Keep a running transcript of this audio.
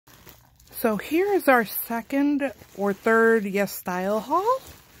So here is our second or third Yes Style haul.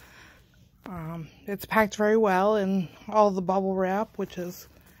 It's packed very well in all the bubble wrap, which is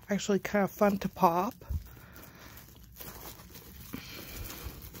actually kind of fun to pop.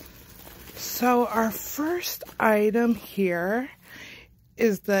 So our first item here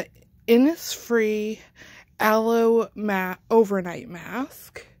is the Innisfree Aloe Overnight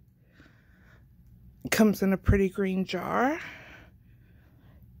Mask. It comes in a pretty green jar.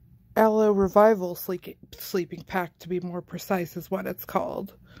 Aloe Revival Sleeping Pack, to be more precise, is what it's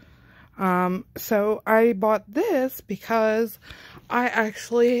called. So I bought this because I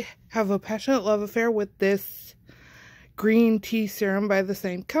actually have a passionate love affair with this green tea serum by the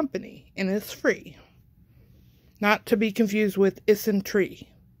same company, Innisfree. Not to be confused with Isntree.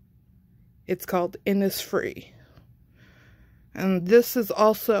 It's called Innisfree. And this is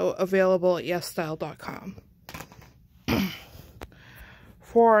also available at yesstyle.com.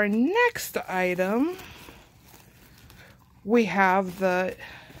 For our next item, we have the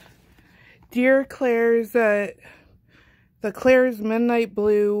Dear Claire's, the Claire's Midnight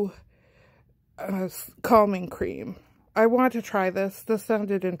Blue Calming Cream. I want to try this. This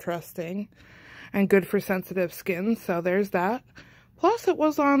sounded interesting and good for sensitive skin, so there's that. Plus, it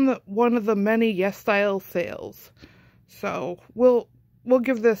was on one of the many Yes Style sales, so we'll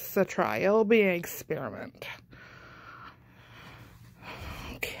give this a try. It'll be an experiment.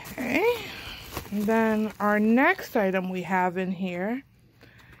 Okay, and then our next item we have in here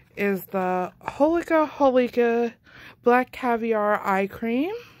is the Holika Black Caviar Eye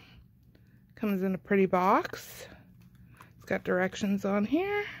Cream. Comes in a pretty box. It's got directions on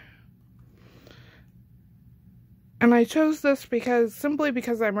here. And I chose this simply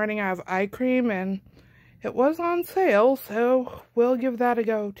because I'm running out of eye cream and it was on sale, so we'll give that a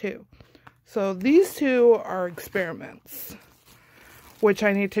go too. So these two are experiments, which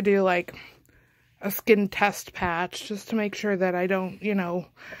I need to do like a skin test patch just to make sure that I don't, you know,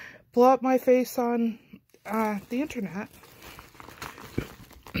 blow up my face on the internet.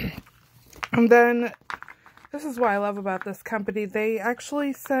 And then, this is what I love about this company. They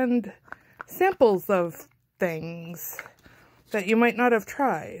actually send samples of things that you might not have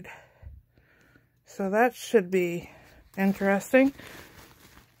tried. So that should be interesting.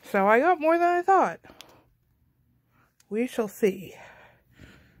 So I got more than I thought. We shall see.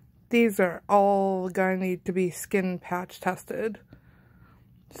 These are all gonna need to be skin patch tested.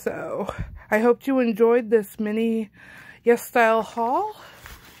 So I hope you enjoyed this mini Yes Style haul.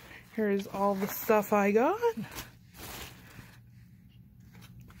 Here's all the stuff I got.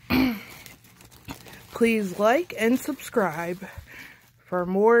 Please like and subscribe for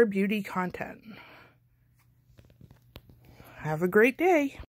more beauty content. Have a great day.